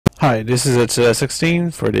Hi, this is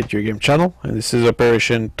at16 for the Your Game channel, and this is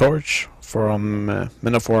Operation Torch from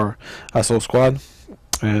Men of War Assault Squad,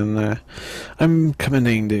 and I'm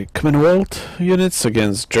commanding the Commonwealth units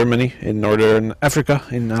against Germany in Northern Africa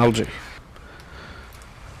in Alger.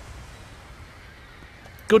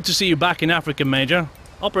 Good to see you back in Africa, Major.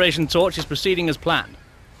 Operation Torch is proceeding as planned.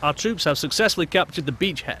 Our troops have successfully captured the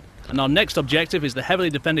beachhead, and our next objective is the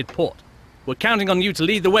heavily defended port. We're counting on you to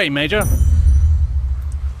lead the way, Major.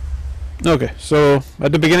 Okay, so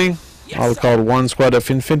at the beginning, I'll call one squad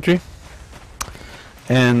of infantry,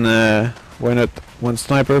 and why not one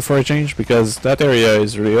sniper for a change, because that area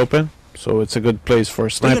is really open, so it's a good place for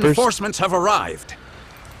snipers. Reinforcements have arrived.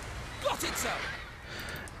 Got it, sir.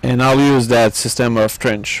 And I'll use that system of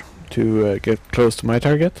trench to get close to my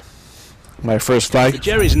target. My first flag. The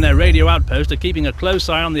Jerry's in their radio outpost are keeping a close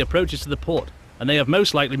eye on the approaches to the port, and they have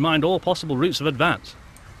most likely mined all possible routes of advance.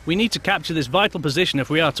 We need to capture this vital position if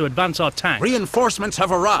we are to advance our tanks. Reinforcements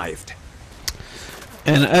have arrived.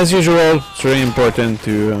 And as usual, it's very important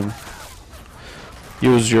to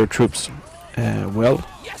use your troops well,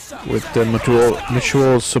 with the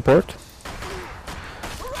mutual support.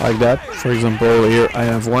 Like that. For example, here I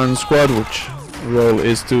have one squad which role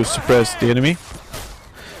is to suppress the enemy.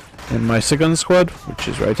 And my second squad, which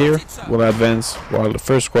is right here, will advance while the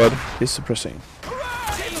first squad is suppressing.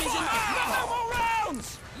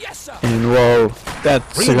 And while that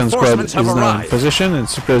second squad is now in position and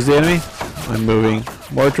suppress the enemy, I'm moving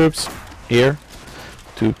more troops here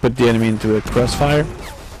to put the enemy into a crossfire.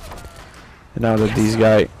 And now that these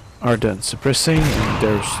guys are done suppressing and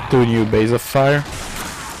there's two new bases of fire,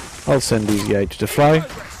 I'll send these guys to the fly.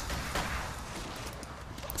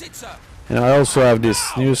 And I also have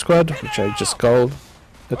this new squad, which I just called,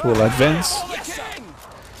 that will advance.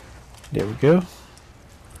 There we go.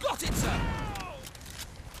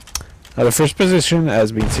 Now the first position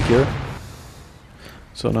has been secured,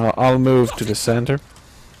 so now I'll move to the center.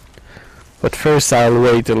 But first I'll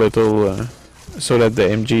wait a little so that the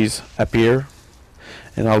MGs appear,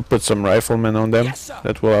 and I'll put some riflemen on them.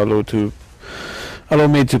 That will allow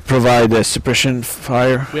me to provide a suppression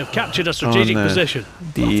fire. We have captured a strategic position.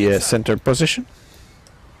 The center position.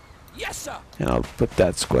 And I'll put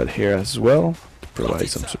that squad here as well to provide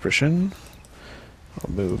some suppression.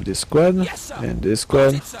 I'll move this squad and this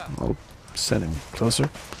squad. I'll send him closer.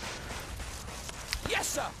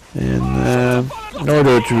 And in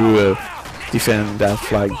order to defend that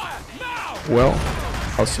flag well,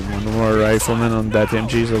 I'll send one more rifleman on that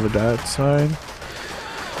MGs over that side.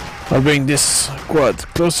 I'll bring this squad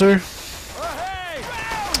closer.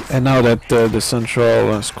 And now that the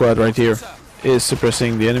central squad right here is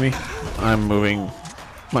suppressing the enemy, I'm moving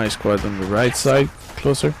my squad on the right side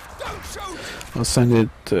closer. I'll send it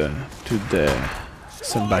to the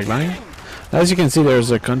sandbag line. As you can see, there's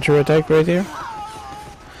a counter-attack right here,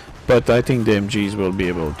 but I think the MGs will be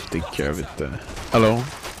able to take care of it alone.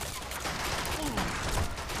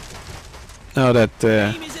 Now that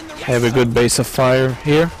I have a good base of fire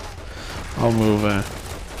here, I'll move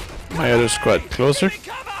my other squad closer,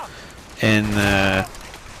 and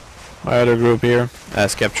my other group here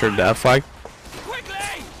has captured that flag,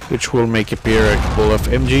 which will make appear a couple of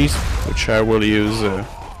MGs, which I will use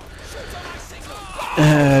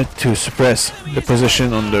to suppress the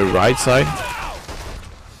position on the right side.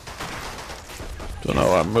 So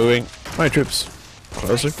now I'm moving my troops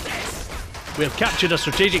closer. We have captured a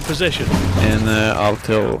strategic position. And I'll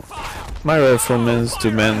tell my riflemen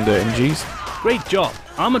to man the MGs. Great job.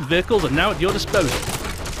 Armored vehicles are now at your disposal.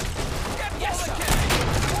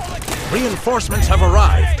 Reinforcements have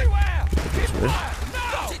arrived.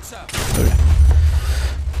 Okay.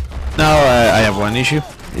 Now I have one issue.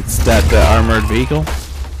 It's that armored vehicle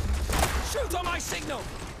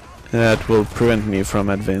that will prevent me from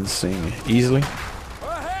advancing easily.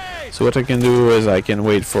 So what I can do is I can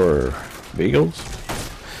wait for vehicles,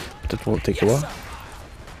 but that will take a while.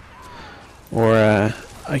 Or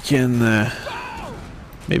I can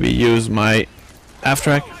maybe use my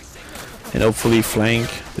half-track and hopefully flank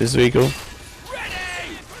this vehicle.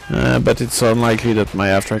 But it's unlikely that my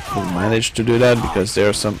half-track will manage to do that, because there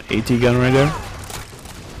are some AT gun right there,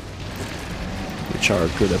 which are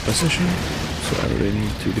good at position. So I really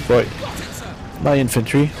need to deploy my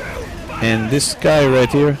infantry. And this guy right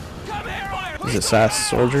here is a S.A.S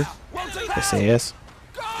soldier, S.A.S.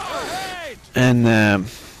 And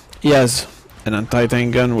he has an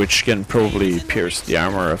anti-tank gun which can probably pierce the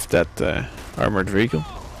armor of that armored vehicle.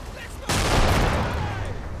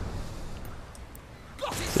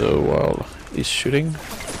 So while he's shooting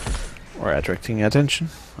or attracting attention,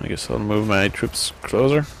 I guess I'll move my troops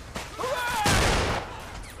closer.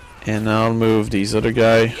 And I'll move these other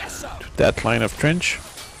guy to that line of trench.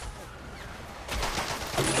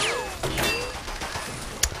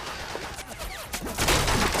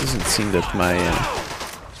 It doesn't seem that my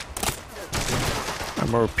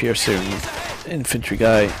armor piercing infantry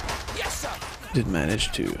guy did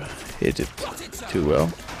manage to hit it too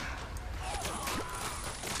well.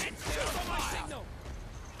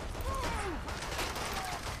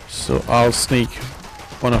 So I'll sneak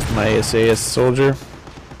one of my S.A.S. soldier.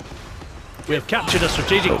 We have captured a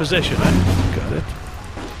strategic position. Got it.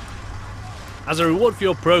 As a reward for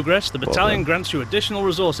your progress, the battalion grants you additional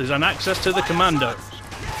resources and access to the commandos.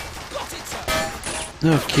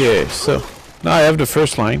 Okay, so now I have the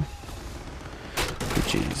first line,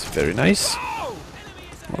 which is very nice.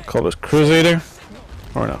 I'll call it Crusader,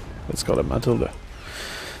 or no, let's call it Matilda.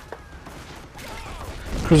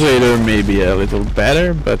 Crusader may be a little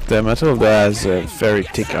better, but Matilda has a very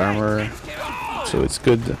thick armor, so it's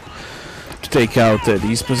good to take out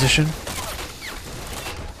these positions.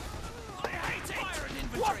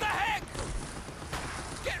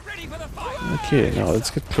 Okay, now let's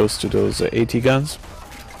get close to those AT guns.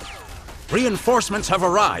 Reinforcements have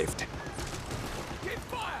arrived.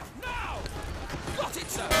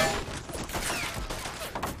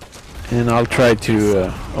 And I'll try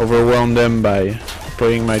to overwhelm them by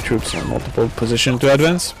putting my troops on multiple positions to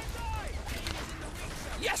advance.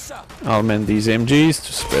 I'll mend these MGs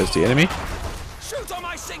to suppress the enemy.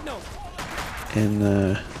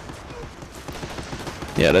 And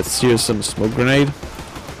yeah, let's use some smoke grenade.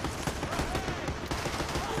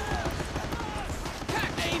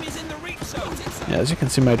 Yeah, as you can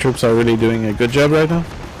see, my troops are really doing a good job right now.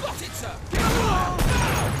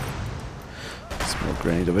 Smoke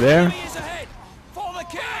grenade over there.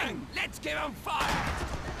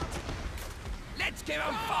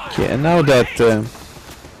 Okay, and now that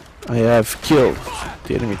I have killed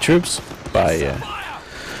the enemy troops by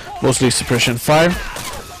mostly suppression fire,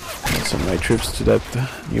 I'll send my troops to that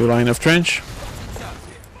new line of trench,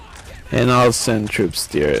 and I'll send troops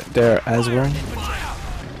there as well.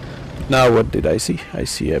 Now what did I see? I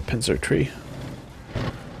see a Panzer III,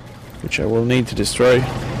 which I will need to destroy,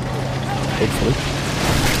 hopefully.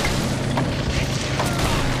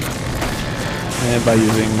 And by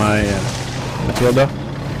using my Matilda.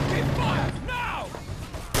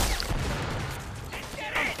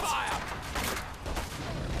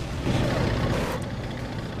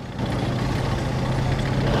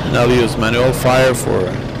 And I'll use manual fire for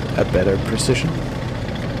a better precision.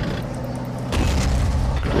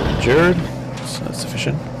 Injured, it's not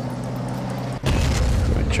sufficient.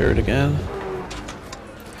 Injured again.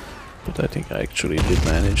 But I think I actually did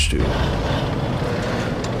manage to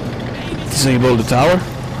disable the tower,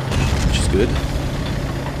 which is good.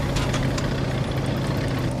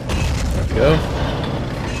 There we go.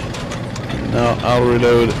 And now I'll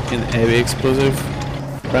reload in heavy explosive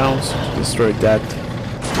rounds to destroy that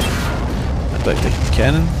anti-tank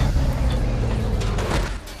cannon.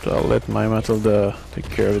 So I'll let my Matilda take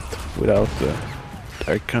care of it without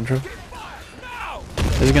direct control.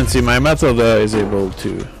 As you can see, my Matilda is able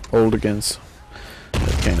to hold against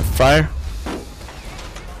that kind of fire.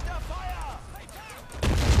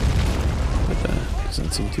 But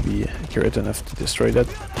doesn't seem to be accurate enough to destroy that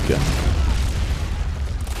gun.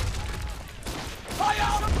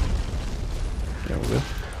 There we go.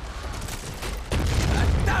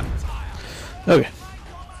 Okay.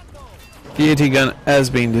 The AT gun has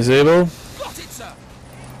been disabled.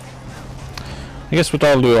 I guess what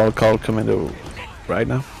I'll do, I'll call commando right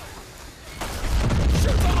now.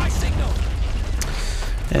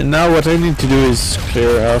 And now what I need to do is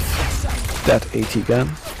clear off that AT gun,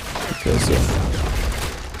 because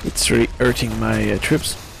it's really hurting my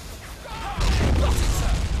troops.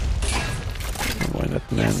 And why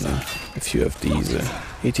not man a few of these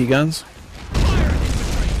AT guns?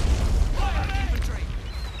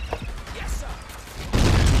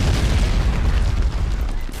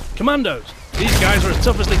 Commandos, these guys are as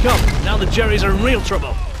tough as they come. Now the Jerrys are in real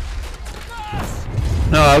trouble.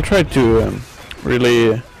 No, I'll try to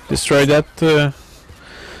really destroy that cannon,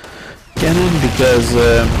 because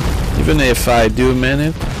even if I do man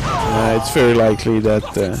it, it's very likely that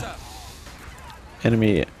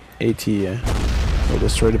enemy AT will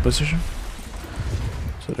destroy the position.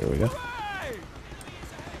 So there we go.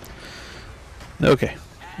 Okay,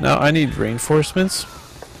 now I need reinforcements,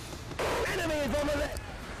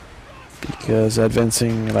 because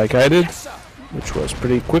advancing like I did, which was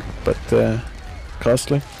pretty quick but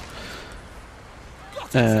costly,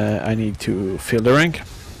 I need to fill the rank.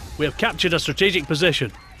 We have captured a strategic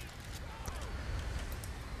position.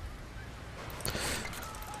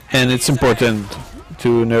 And it's important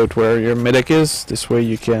to note where your medic is. This way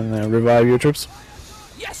you can revive your troops.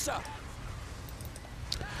 Yes, sir.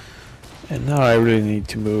 And now I really need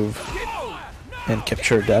to move and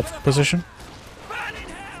capture that position.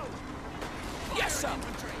 Yes, sir.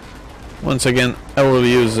 Once again, I will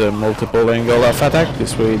use a multiple angle of attack.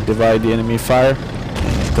 This way divide the enemy fire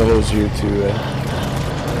and it allows you to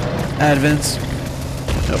advance.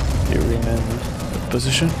 Nope, you remain in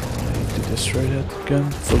position. I need to destroy that gun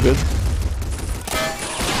for good.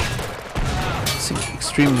 It's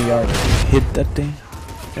extremely hard to hit that thing.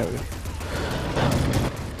 There we go.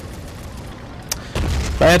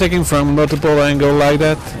 By attacking from multiple angle like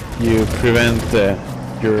that, you prevent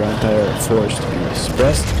your entire force to be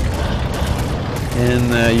suppressed,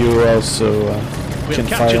 and you also can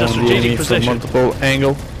fire on the enemy from multiple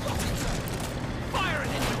angle,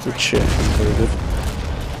 which is very good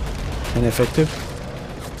and effective.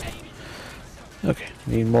 Okay,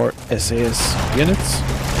 need more S.A.S. units.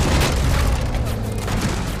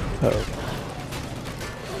 Oh,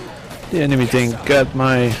 the enemy thing got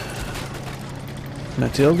my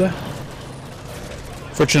Matilda.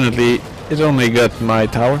 Fortunately, it only got my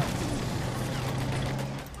tower.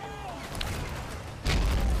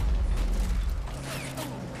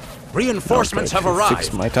 Reinforcements have arrived.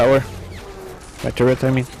 Fix my tower. My turret,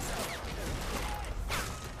 I mean.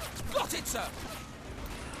 Got it, sir.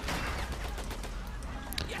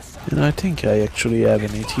 And I think I actually have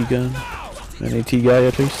an AT gun. An AT guy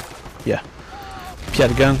at least. Yeah.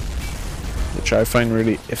 Piat gun. Which I find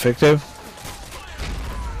really effective.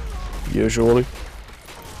 Usually.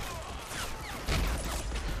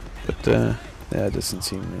 But that doesn't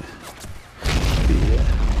seem to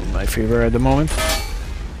be in my favor at the moment.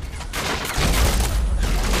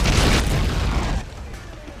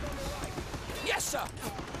 Yes, sir.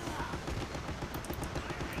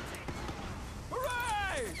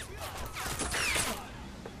 Hooray!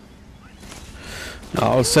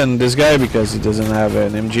 I'll send this guy because he doesn't have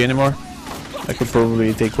an MG anymore. I could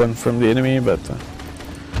probably take one from the enemy, but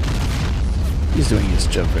he's doing his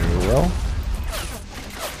job very well.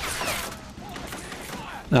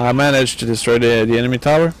 Now I managed to destroy the enemy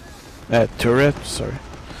tower, turret, sorry.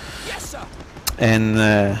 Yes, sir. And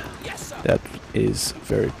Yes, sir. that is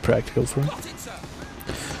very practical for me. Got it, sir.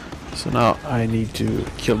 So now I need to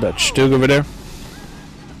kill that Stug over there.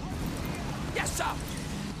 Yes, sir.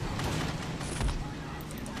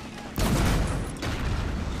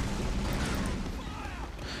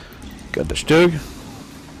 Got the Stug.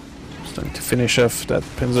 It's time to finish off that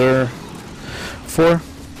Panzer IV.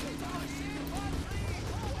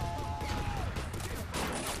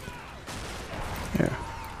 Here.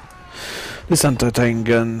 This anti-tank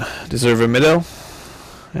gun deserves a medal.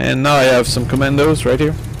 And now I have some commandos right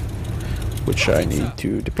here, which I need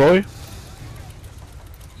to deploy.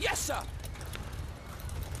 Yes, sir.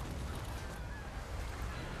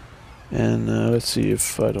 And let's see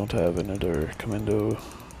if I don't have another commando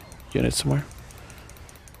unit somewhere.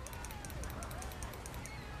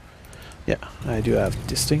 Yeah, I do have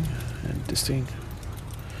this thing and this thing.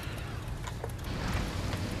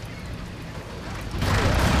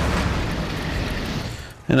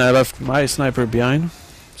 And I left my sniper behind,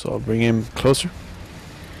 so I'll bring him closer.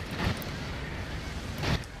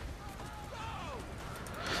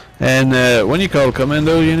 And when you call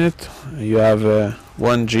commando unit, you have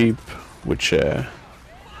one jeep which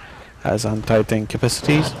has anti-tank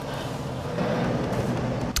capacities.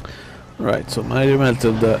 Right, so my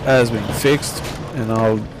Matilda has been fixed, and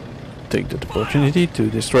I'll take that opportunity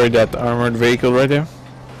to destroy that armored vehicle right there.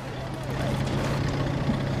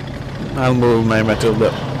 I'll move my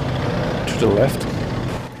Matilda to the left.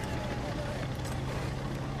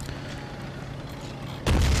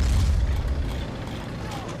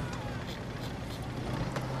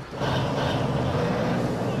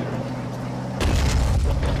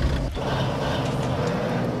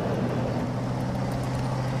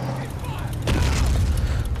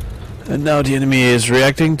 And now the enemy is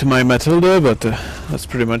reacting to my Matilda, but that's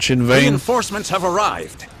pretty much in vain. Reinforcements have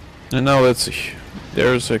arrived. And now let's see.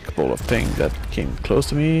 There's a couple of things that came close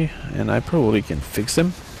to me, and I probably can fix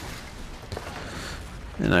them.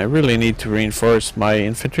 And I really need to reinforce my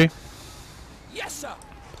infantry. Yes, sir.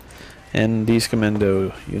 And these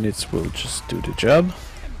commando units will just do the job.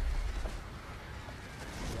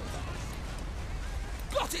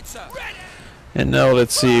 Got it, sir. And now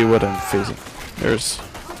let's see what I'm facing. There's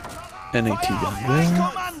an AT gun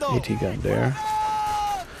there, AT gun there,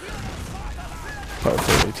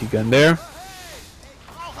 powerful AT gun there,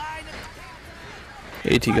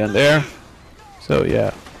 AT gun there. So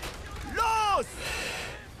yeah,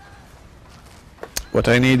 what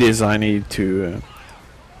I need is I need to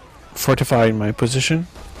fortify my position.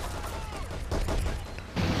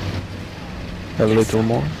 Have a little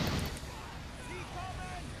more.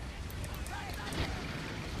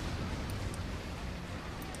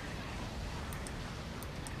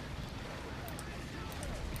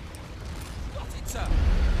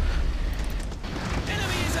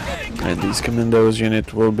 And these commandos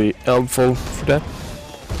unit will be helpful for that.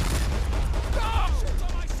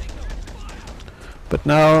 But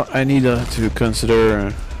now I need to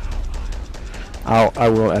consider how I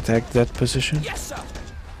will attack that position.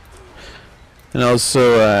 And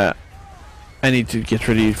also I need to get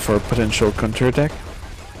ready for potential counterattack.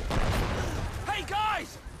 Hey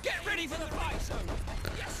guys, get ready for the fight.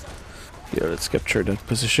 Yes, sir. Yeah, let's capture that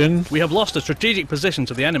position. We have lost a strategic position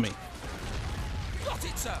to the enemy. Got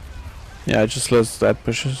it, sir. Yeah, I just lost that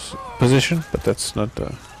position, but that's not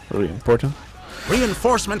really important.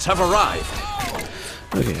 Reinforcements have arrived.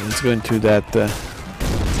 Okay, let's go into that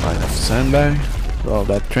line of sandbag, well,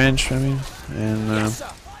 that trench, I mean, and Yes, sir.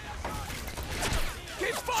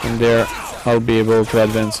 from there I'll be able to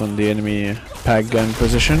advance on the enemy pack gun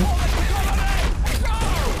position,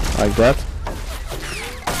 like that.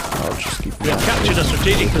 I'll just keep We have captured a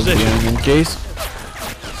strategic position. in case.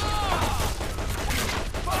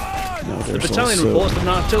 No, The there's battalion also reports that an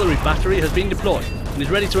artillery battery has been deployed and is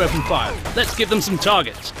ready to open fire. Let's give them some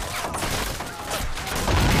targets.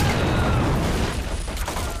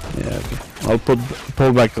 yeah, okay. I'll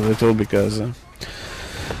pull back a little because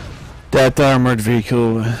that armored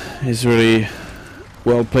vehicle is really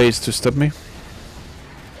well placed to stop me.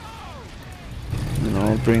 And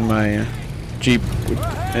I'll bring my Jeep with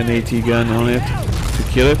an AT gun on it to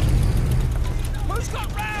kill it. Who's got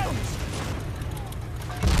rounds?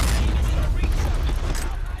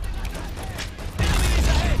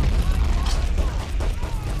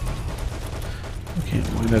 Okay,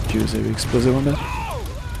 why not use heavy explosive on that?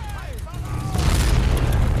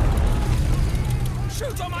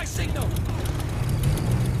 Shoot on my signal.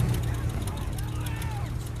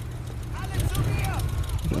 I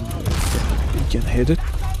don't know if we can hit it.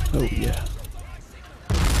 Oh yeah.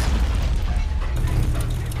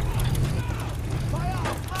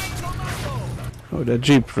 Oh, that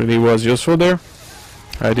Jeep really was useful there.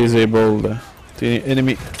 I disabled the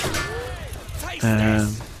enemy Taste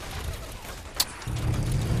this.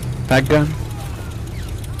 pack gun.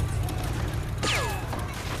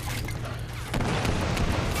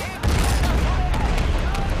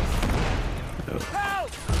 Help!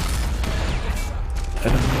 I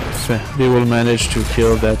don't know if they will manage to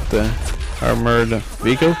kill that armored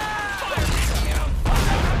vehicle.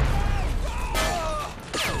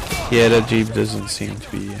 Yeah, that Jeep doesn't seem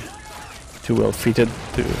to be too well fitted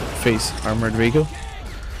to face armored vehicle.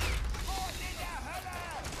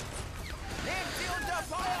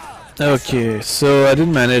 Okay, so I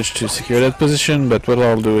didn't manage to secure that position, but what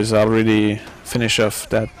I'll do is I'll really finish off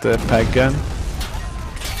that pack gun.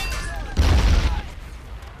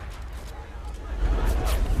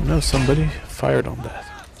 No, somebody fired on that.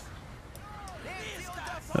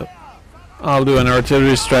 Oh. I'll do an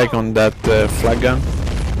artillery strike on that flag gun.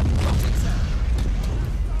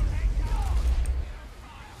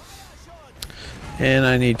 And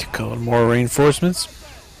I need to call more reinforcements.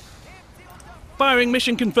 Firing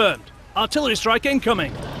mission confirmed. Artillery strike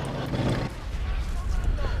incoming.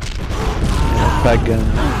 Flag gun.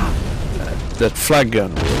 That flag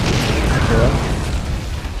gun.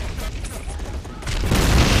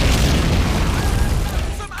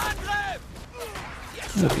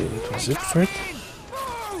 Okay, that was it for it.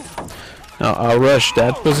 Now I'll rush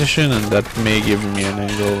that position, and that may give me an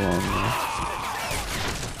angle on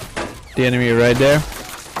the enemy right there.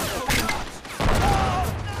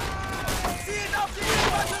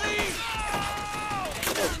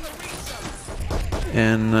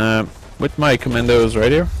 And with my commandos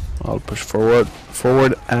right here, I'll push forward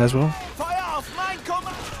as well.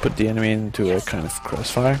 Put the enemy into a kind of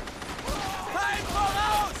crossfire.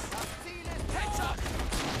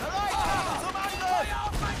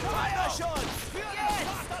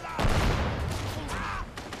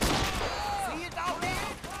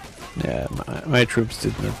 Yeah, my troops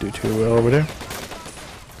did not do too well over there,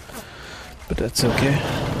 but that's okay.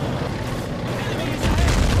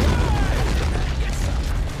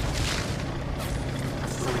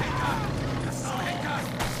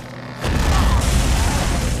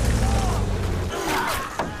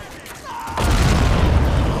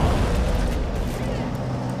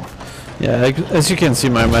 Yeah, as you can see,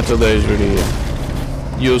 my method is really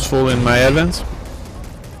useful in my advance.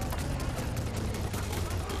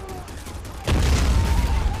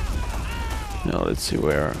 Now let's see,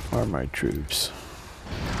 where are my troops.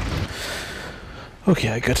 Okay,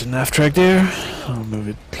 I got an half track there. I'll move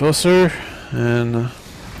it closer, and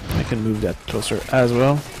I can move that closer as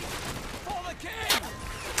well.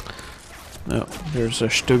 No, there's a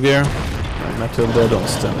Stug there. My Matilda don't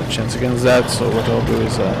stand a chance against that, so what I'll do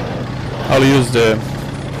is I'll use the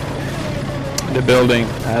building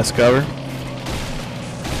as cover.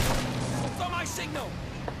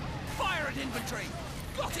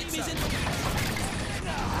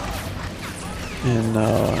 And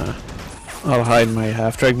now I'll hide my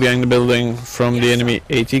half-track behind the building from the enemy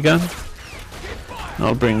AT gun.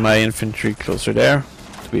 I'll bring my infantry closer there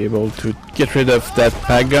to be able to get rid of that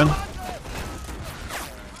pack gun.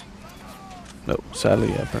 No,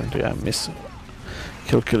 sadly, apparently I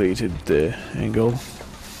miscalculated the angle.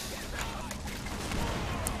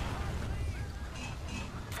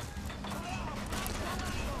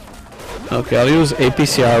 Okay, I'll use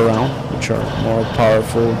APCR round, which are more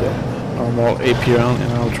powerful than normal AP round,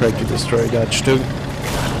 and I'll try to destroy that Stug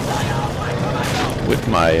with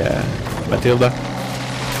my Matilda.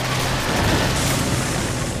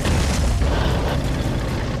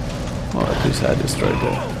 Well, at least I destroyed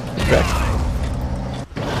the track.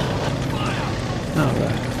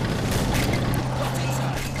 Alright.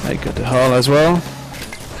 I got the hull as well.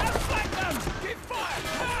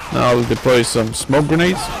 Now I'll deploy some smoke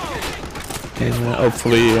grenades, and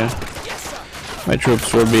hopefully my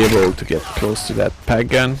troops will be able to get close to that pack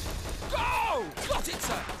gun.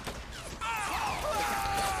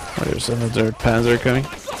 Oh, there's another panzer coming.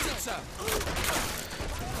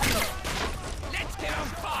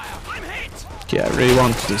 Okay, I really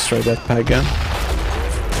want to destroy that pack gun.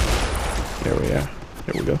 There we are.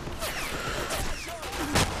 There we go.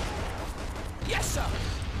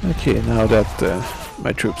 Okay, now that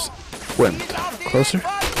my troops went closer,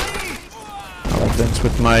 I'll advance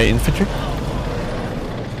with my infantry.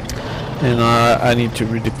 And I need to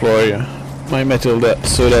redeploy my Matilda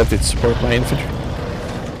so that it supports my infantry.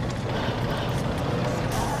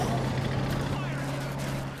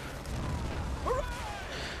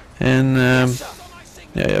 And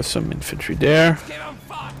yeah, I have some infantry there.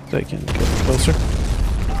 They can get closer.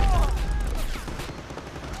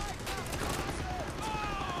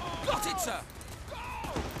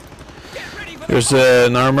 There's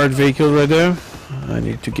an armored vehicle right there. I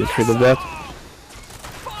need to get rid of that.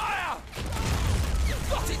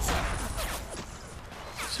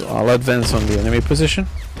 So I'll advance on the enemy position.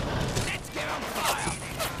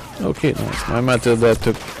 Okay, nice. My Matilda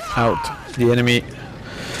took out the enemy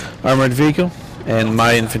armored vehicle, and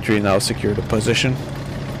my infantry now secure the position.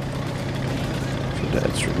 So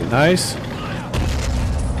that's really nice.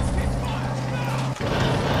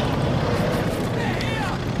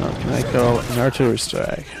 Now can I call an artillery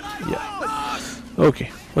strike? Yeah. Okay.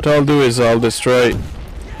 What I'll do is I'll destroy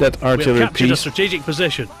that artillery We've captured piece a strategic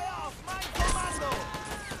position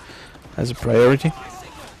as a priority.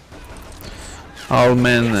 I'll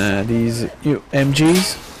man these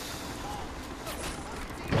UMGs.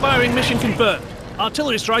 Firing mission confirmed.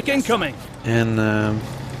 Artillery strike incoming. And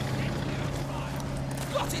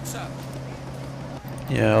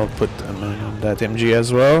yeah, I'll put a man on that MG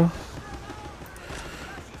as well.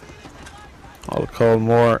 I'll call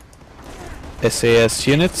more S.A.S.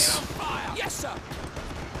 units.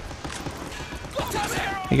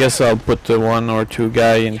 I guess I'll put one or two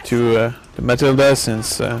guy into the Matilda,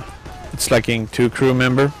 since it's lacking 2 crew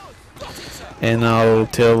member. And I'll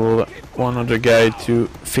tell one other guy to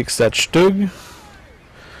fix that Stug.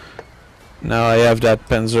 Now I have that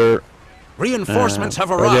Panzer Reinforcements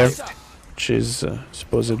have right arrived. there, which is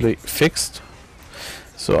supposedly fixed.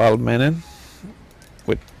 So I'll man it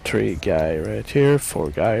with 3 guy right here,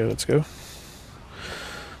 4 guy, let's go.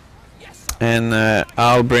 And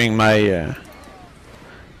I'll bring my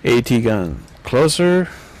AT gun closer.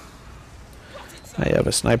 I have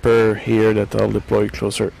a sniper here that I'll deploy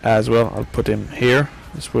closer as well. I'll put him here.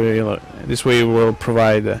 This way we'll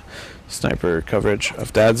provide sniper coverage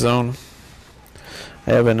of that zone.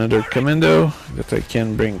 I have another commando that I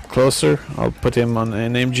can bring closer. I'll put him on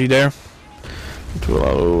an MG there. It will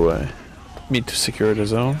allow me to secure the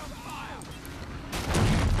zone.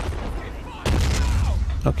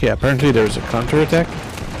 Okay, apparently there's a counterattack.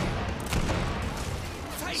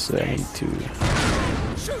 So I need to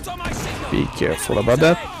be careful about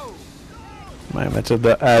that. My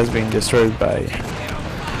Matilda has been destroyed by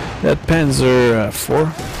that Panzer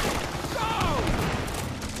 4.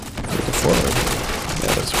 The 4.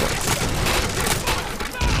 Yeah, that's 4.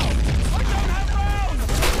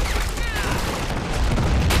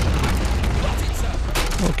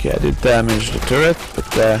 Okay, I did damage the turret, but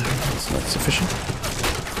it's not sufficient.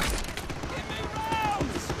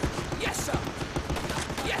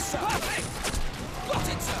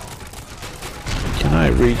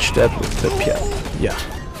 reach that with the Piat. Yeah,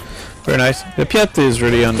 very nice. The Piat is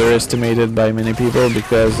really underestimated by many people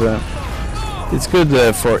because it's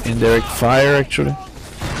good for indirect fire actually.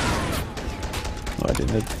 Oh, I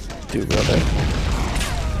didn't do well there.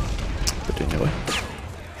 But anyway.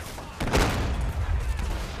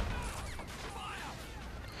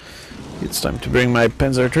 It's time to bring my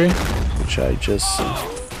Panzertree, which I just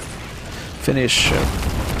finished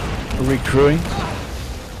recrewing.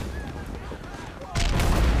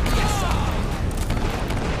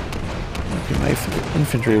 Okay, my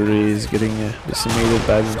infantry really is getting decimated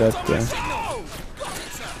by that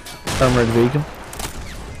armored vehicle.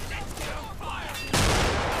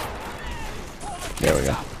 There we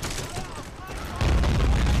go.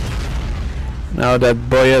 Now that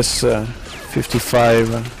Boyas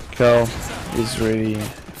 55 cal is really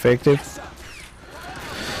effective.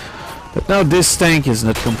 But now this tank is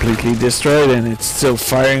not completely destroyed and it's still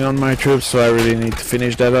firing on my troops, so I really need to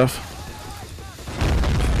finish that off.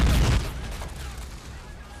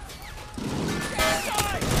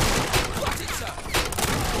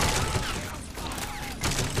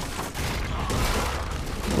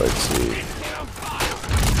 Let's see.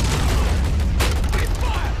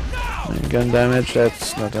 And gun damage,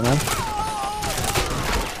 that's not enough.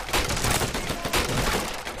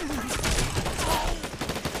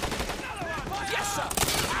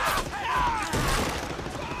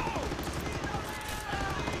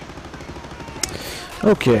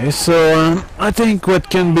 Okay, so I think what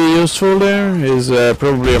can be useful there is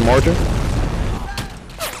probably a mortar.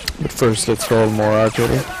 But first let's call more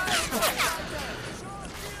artillery.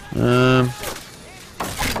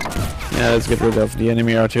 Yeah, let's get rid of the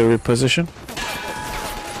enemy artillery position.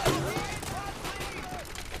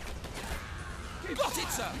 Got it,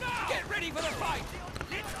 sir. Get ready for the fight.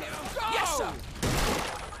 Yes, sir.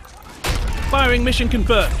 Firing mission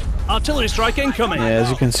confirmed. Artillery strike incoming. Yeah, as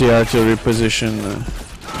you can see, artillery position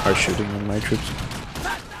are shooting on my troops.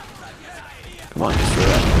 Come on, destroy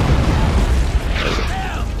that.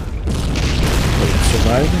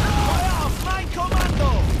 Survive.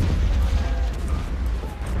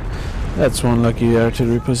 That's one lucky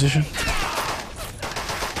artillery position.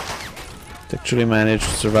 It actually managed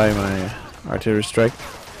to survive my artillery strike.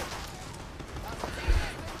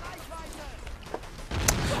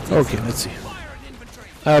 Okay, let's see.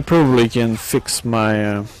 I probably can fix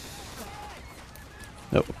my...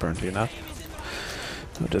 no, apparently not.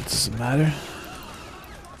 No, that doesn't matter.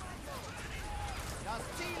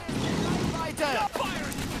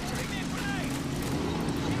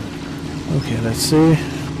 Okay, let's see.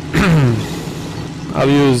 I'll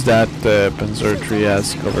use that Panzertree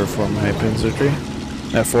as cover for my Panzertree.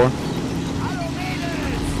 F4.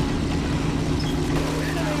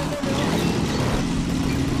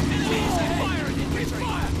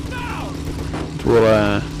 It will,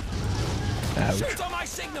 ouch.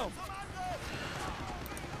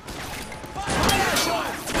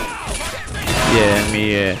 Yeah, and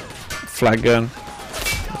me flag gun.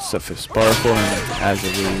 That stuff is powerful and it has a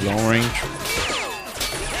really long range.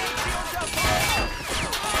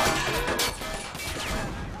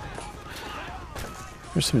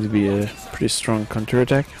 There seems to be a pretty strong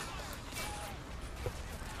counterattack.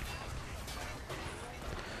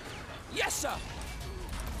 Yes, sir.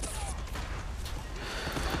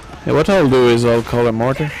 Yeah, what I'll do is I'll call a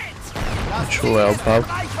mortar, which will help out.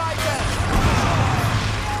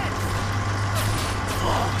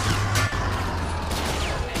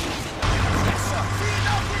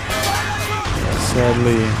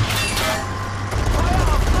 Sadly,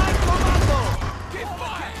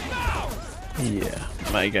 yeah,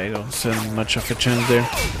 my guy don't stand much of a chance there.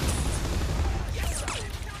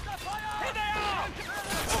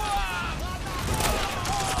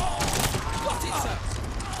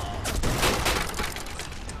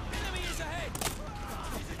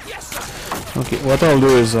 Okay, what I'll do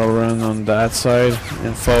is I'll run on that side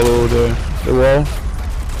and follow the wall.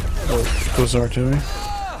 Oh, goes artillery.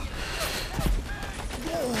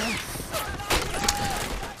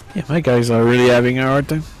 Yeah, my guys are really having a hard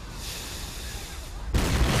time.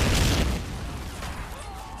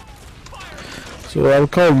 So I'll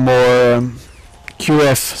call more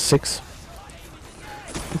QF6.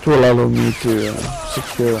 It will allow me to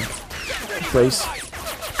secure the place.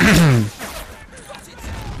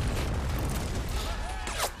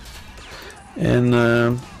 And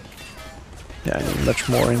yeah, I need much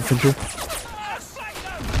more infantry.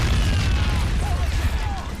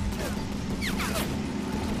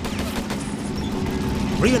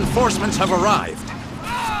 Reinforcements have arrived.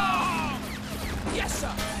 Yes,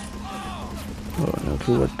 sir. Oh, no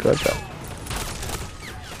clue what got that.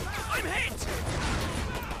 I'm hit.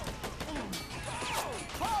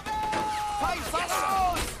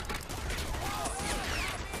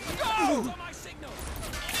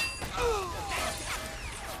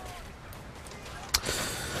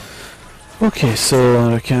 Okay, so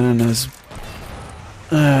the cannon has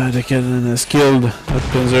killed that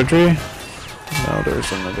Panzertry. Now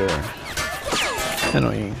there's another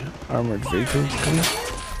annoying armored vehicle coming.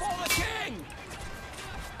 For the king!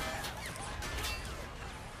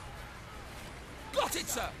 Got it,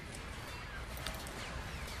 sir!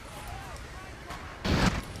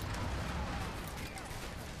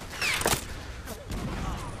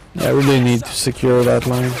 Yeah, I really need to secure that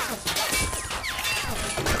line.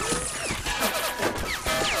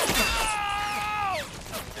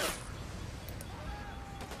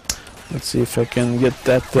 Let's see if I can get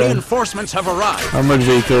that Reinforcements have arrived. armored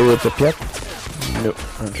vehicle with the Piak. Nope,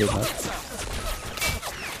 apparently not.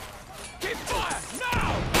 Keep fire!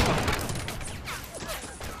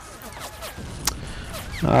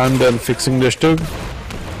 Now! I'm done fixing the Stug.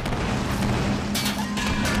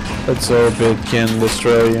 Let's hope it can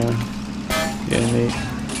destroy the enemy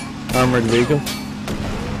armored vehicle.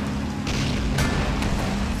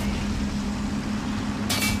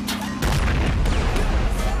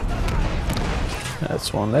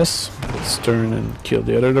 That's one less. Let's turn and kill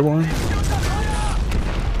the other one.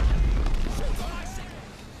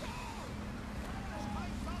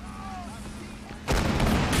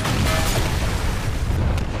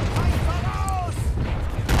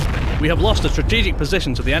 We have lost a strategic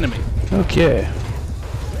position to the enemy. Okay.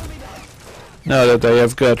 Now that I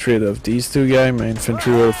have got rid of these two guys, my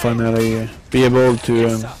infantry will finally be able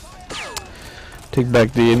to take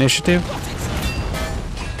back the initiative.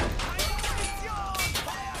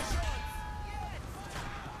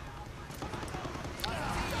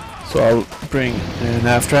 So I'll bring an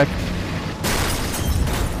half track.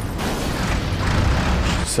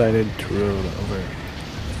 Decided to roll over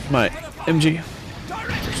my MG.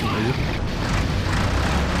 For some reason.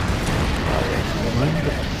 Never mind.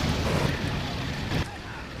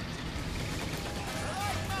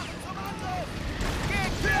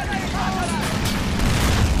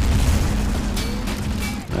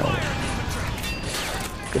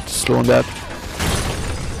 Good to slow on that.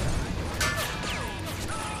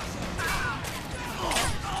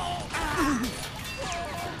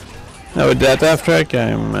 Now with that half track,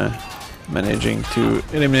 I'm managing to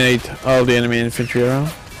eliminate all the enemy infantry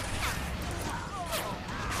around.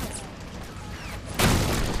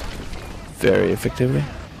 Very effectively,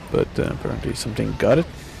 but apparently something got it.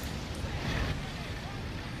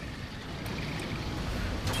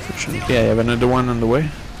 Fortunately, I have another one on the way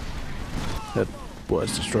that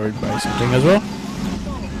was destroyed by something as well.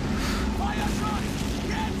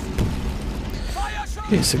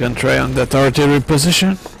 Okay, second try on that artillery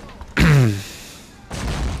position.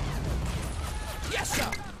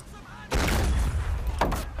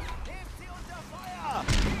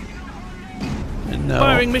 And now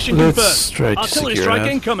Firing mission let's confirmed. try to Artillery secure strike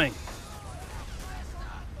that. incoming.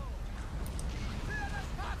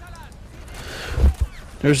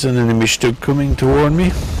 There's an enemy Stug coming toward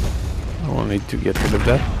me. I will need to get rid of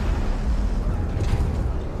that.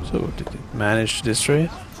 So did it manage to destroy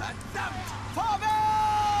it?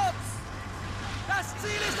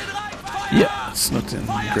 Yeah, it's not in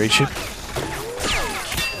great shape.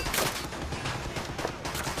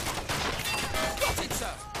 Got it,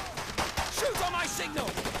 sir! Shoot on my signal!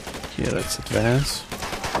 Okay, let's advance.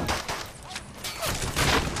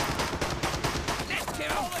 Let's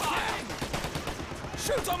get on fire!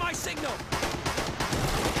 Shoot on my signal!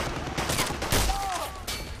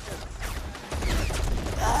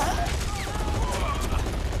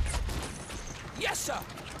 Yes, sir!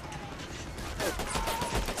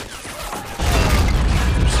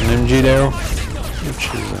 There's an MG there, which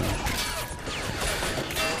is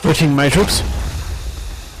hurting my troops.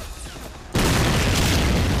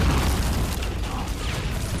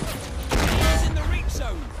 He's in the reach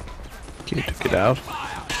zone! Okay, took it out.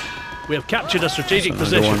 We have captured a strategic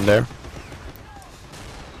There's another position. one there.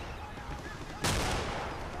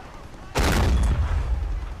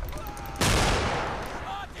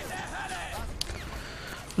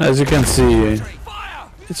 As you can see, Fire!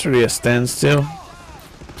 it's really a standstill.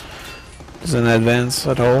 Doesn't advance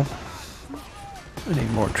at all. I need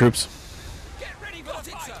more troops. Get ready for the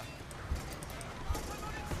fight!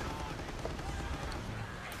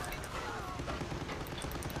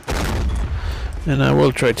 And I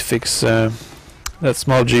will try to fix that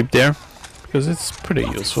small jeep there, because it's pretty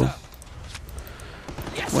useful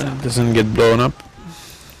Yes, when sir! it doesn't get blown up.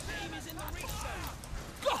 Aim is in the reach zone!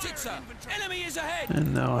 Got it, sir! Enemy is ahead!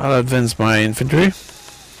 And now I'll advance my infantry.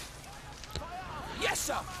 Yes,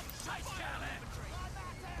 sir!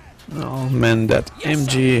 I'll mend that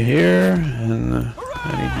MG here, and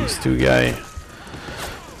I need these two guys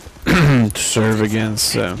to serve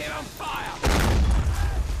against Get on fire!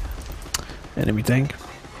 enemy tank.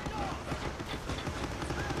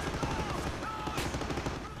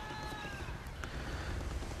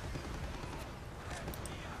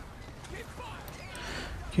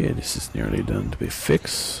 Okay, this is nearly done to be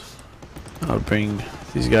fixed. I'll bring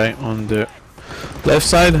this guy on the left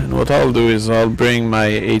side, and what I'll do is I'll bring my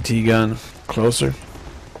AT gun closer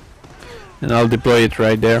and I'll deploy it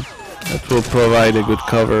right there. That will provide a good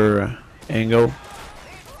cover angle,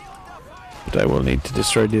 but I will need to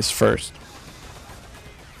destroy this first.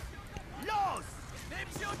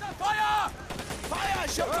 Fire! Fire!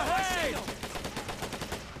 Shoot ahead!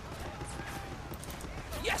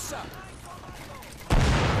 Yes, sir!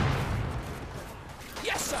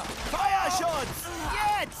 Yes, sir! Fire shots!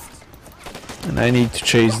 Yes! And I need to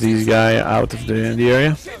chase these guys out of the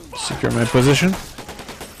area, secure my position.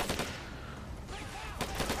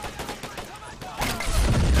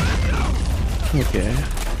 Okay.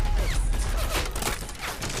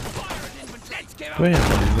 Wait a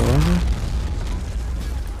minute,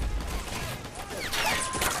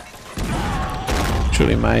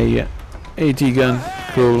 actually, my AT gun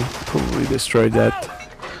could probably destroy that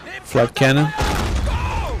flat cannon.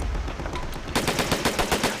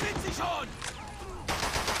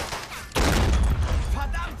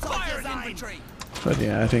 But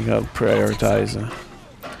yeah, I think I'll prioritize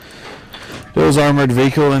those armored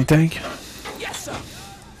vehicle and tank. Yes, sir!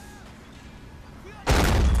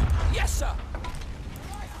 Yes, sir!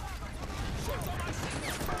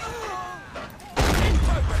 In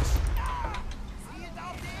progress!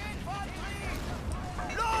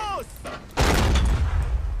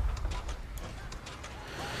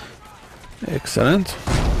 Excellent.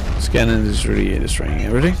 This cannon is really destroying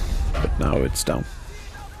everything, but now it's down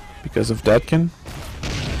because of that cannon.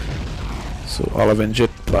 So I'll avenge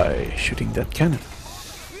it by shooting that cannon.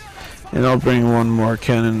 And I'll bring one more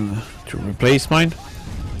cannon to replace mine,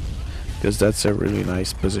 because that's a really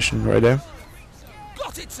nice position right there.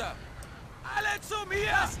 Got it, sir!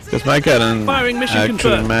 Because my cannon Firing mission actually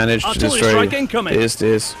confirmed. managed to Artillery destroy strike incoming.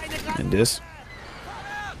 this, and this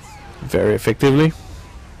very effectively.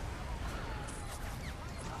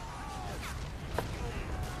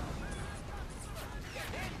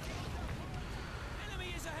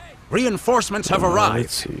 Reinforcements have arrived.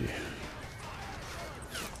 Let's see.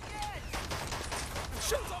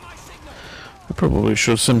 I probably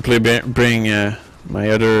should simply bring my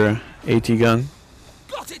other AT gun.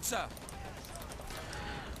 Got it, sir!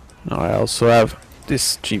 Now I also have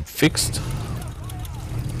this jeep fixed.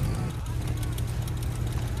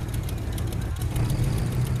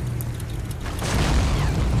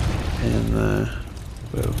 And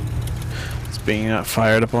well, it's being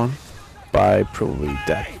fired upon by probably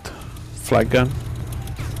that flag gun.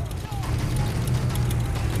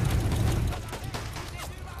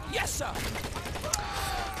 Yes, sir!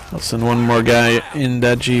 I'll send one more guy in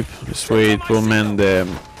that jeep. This way it will man the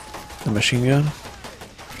machine gun.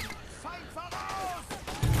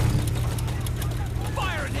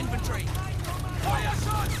 Fire and infantry! Fire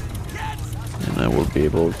shots! Yes! And I will be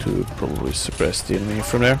able to probably suppress the enemy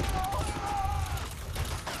from there.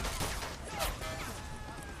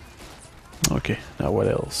 Okay, now what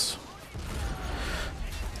else?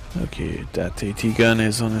 Okay, that AT gun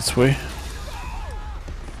is on its way.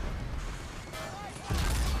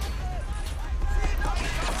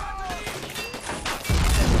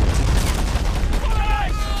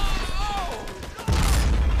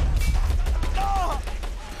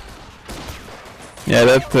 Yeah,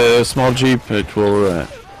 that small jeep, it will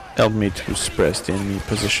help me to suppress the enemy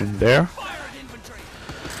position there.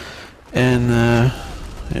 And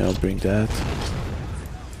yeah, I'll bring that.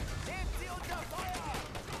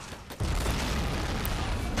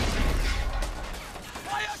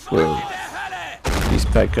 Whoa. These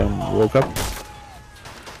pack woke up.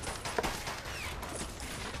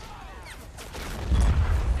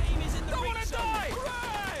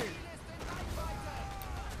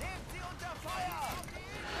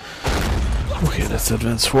 Okay, let's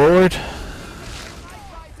advance forward.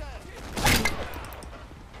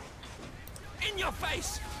 In your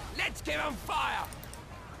face! Let's give them fire!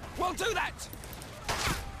 We'll do that!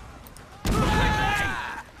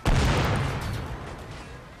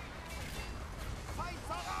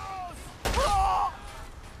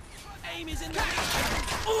 Aim is in the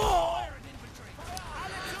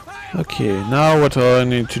Okay, now what I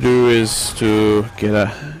need to do is to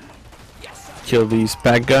get kill these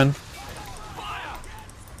pack gun.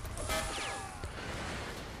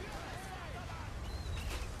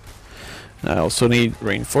 I also need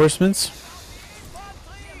reinforcements.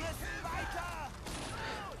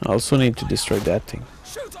 I also need to destroy that thing.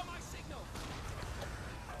 shoot on my signal!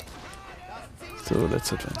 So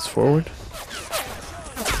let's advance forward.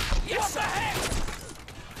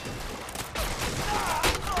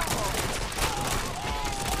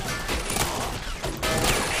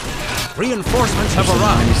 Reinforcements have Enemy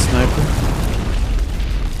arrived. sniper.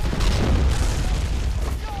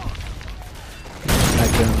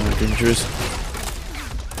 Attack them more dangerous.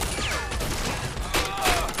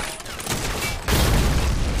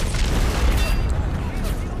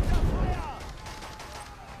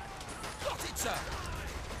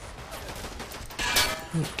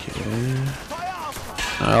 Okay.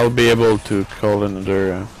 I'll be able to call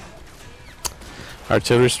another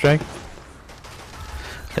artillery strike.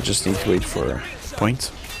 I just need to wait for points.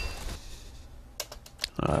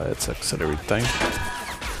 Let's accelerate time.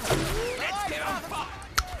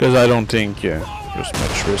 Because I don't think there's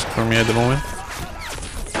much risk for me at the moment.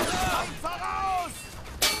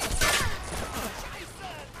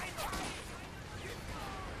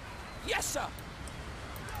 Yes, sir.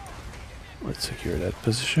 Let's secure that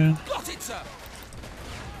position. Got it, sir.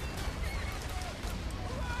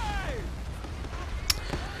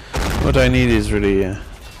 What I need is really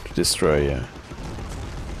to destroy.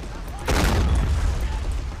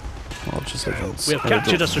 I'll just advance. We have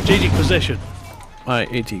captured a strategic position. My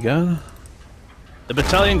AT gun. The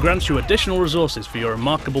battalion grants you additional resources for your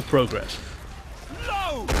remarkable progress.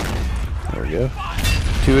 No! There we go.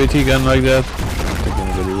 2 AT gun like that. I don't think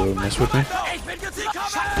anybody will mess with me.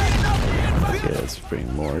 Okay, let's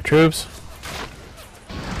bring more troops.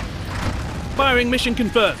 Firing mission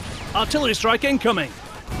confirmed. Artillery strike incoming.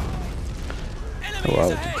 Oh wow,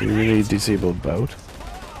 did you really disable both?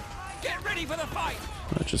 Get ready for the fight.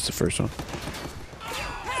 Not just the first one.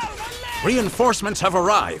 Reinforcements have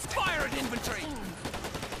arrived. Fire at infantry.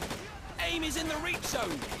 Aim is in the reach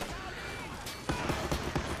zone.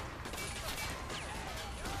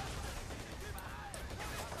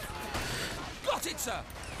 Got it, sir.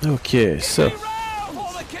 Okay, so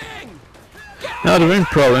For the king. now the main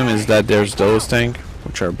problem is that there's those tanks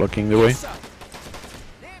which are blocking the way. Sir.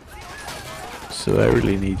 So I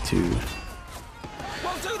really need to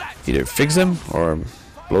We'll do that. either fix them or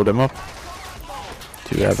blow them up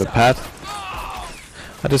to have a path.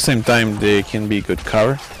 At the same time, they can be good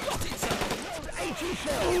cover.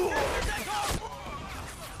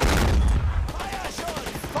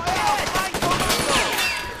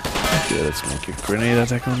 Okay, let's make a grenade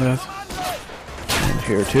attack on that. And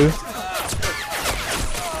here too.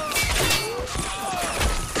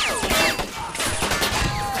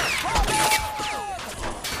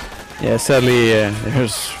 Yeah, sadly,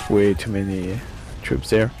 there's way too many troops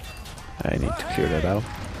there. I need to clear that out.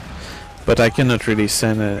 But I cannot really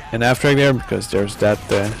send an airstrike there because there's that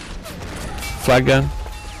flag gun.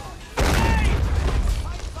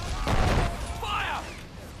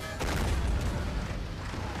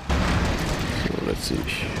 So let's see.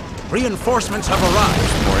 Reinforcements have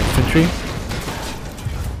arrived. More infantry.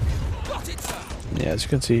 Got it, sir. Yeah, as you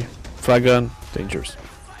can see, flag gun, dangerous.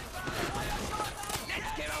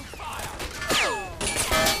 Let's get on fire.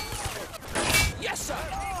 Yes, sir.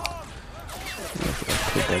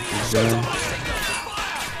 Put back these down.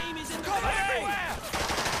 Aim is in the everywhere.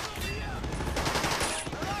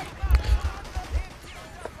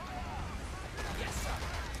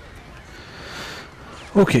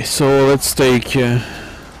 Okay, so let's take the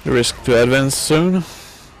risk to advance soon.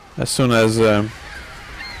 As soon as the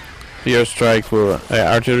artillery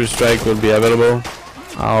strike will be available,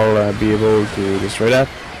 I'll be able to destroy that,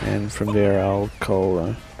 and from there I'll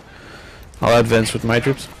advance with my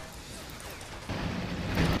troops.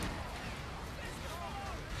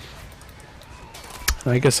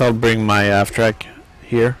 I guess I'll bring my half track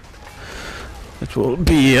here. It will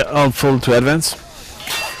be helpful to advance.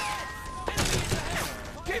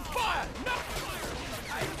 Keep fire. No.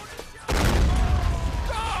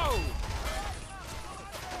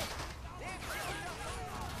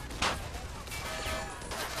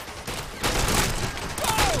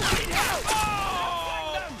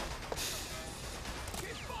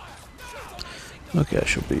 Go. Okay, I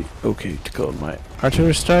should be okay to call my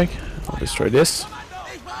artillery strike. I'll destroy this.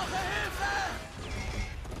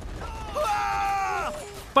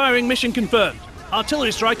 Firing mission confirmed.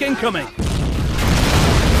 Artillery strike incoming.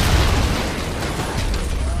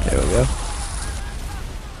 There we go.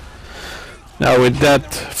 Now with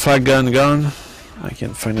that flag gun gone, I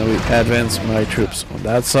can finally advance my troops on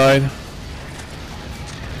that side.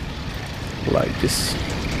 Like this.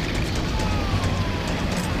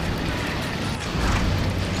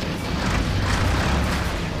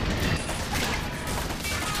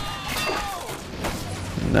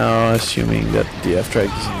 Now, assuming that the F-track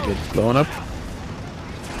doesn't get blown up.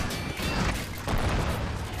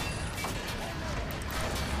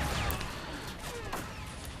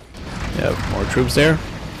 Yeah, more troops there.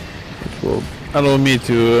 It will allow me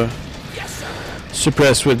to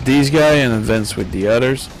suppress with these guys and advance with the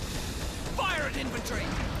others.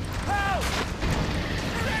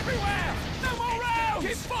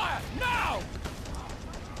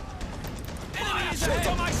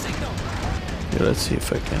 Okay, let's see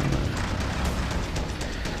if I can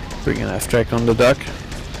bring an F-track on the dock.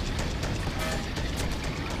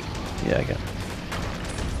 Yeah, I can.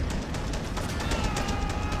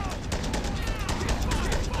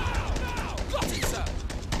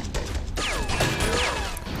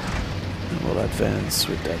 And we'll advance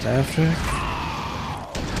with that F-track.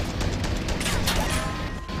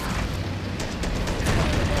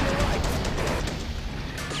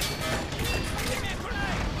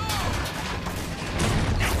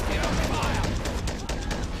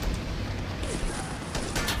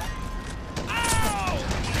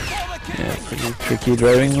 Pretty tricky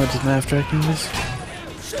driving with the nav tracking this.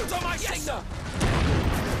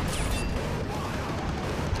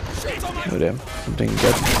 Oh damn, something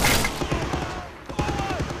good.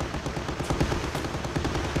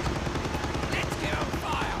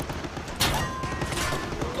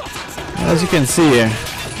 As you can see here,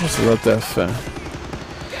 there's a lot of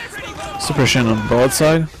suppression on both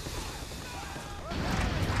sides.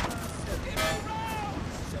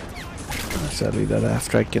 Sadly, that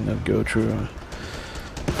half-track cannot go through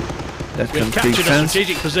that We've complete captured a fence.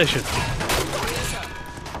 strategic position.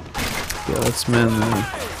 Yeah, let's man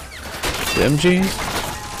the MGs.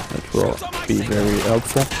 That will be very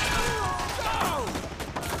helpful.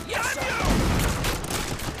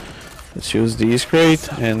 Let's use these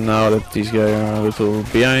crate, and now that these guys are a little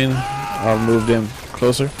behind, I'll move them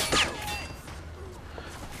closer.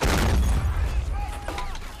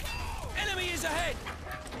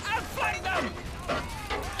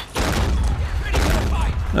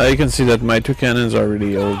 You can see that my two cannons are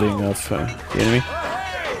really holding off the enemy.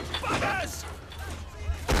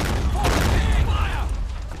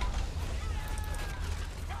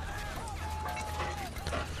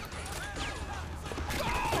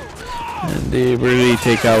 And they really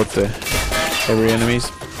take out every enemies.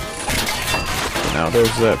 Now there's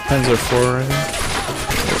Panzer IV, I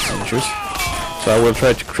think. That's dangerous. So I will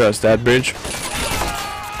try to cross that bridge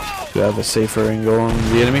to have a safer angle on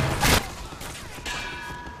the enemy.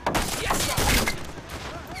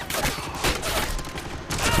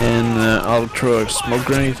 And I'll throw a smoke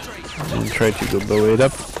grenade and try to go blow it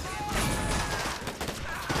up.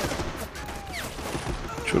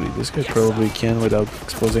 Actually, this guy probably can without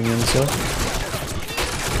exposing himself.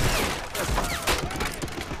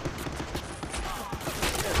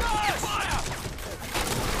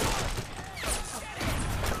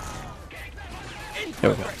 There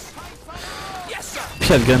we go.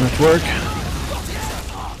 Shotgun at work.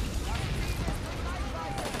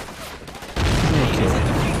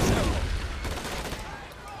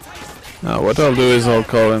 Now what I'll do is I'll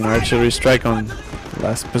call an artillery strike on the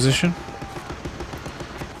last position.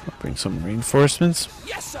 I'll bring some reinforcements.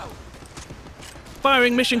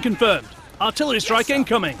 Firing mission confirmed. Artillery strike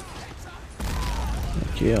incoming.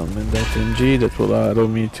 Okay, I'll mend that MG. That will allow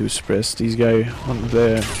me to suppress these guys on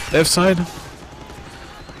the left side.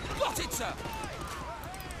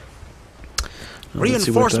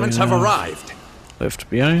 Reinforcements have arrived. Left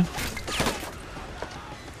behind.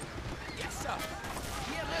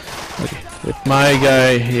 Okay, with my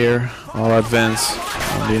guy here, I'll advance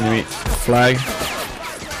on the enemy flag.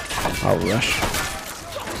 I'll rush.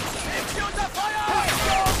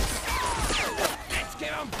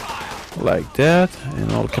 Like that,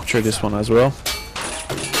 and I'll capture this one as well.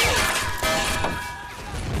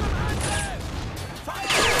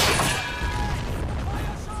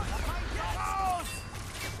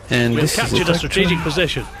 And We've this captured a strategic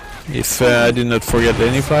position. If I did not forget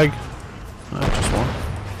any flag, just one.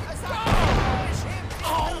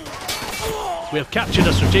 We have captured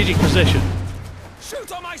a strategic position.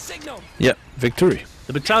 Shoot on my signal. Yeah, victory.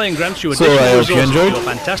 The battalion grants you So additional I hope you resources enjoyed, for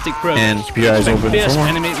your fantastic progress. and keep your eyes open for Fierce more.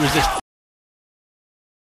 enemy resistance.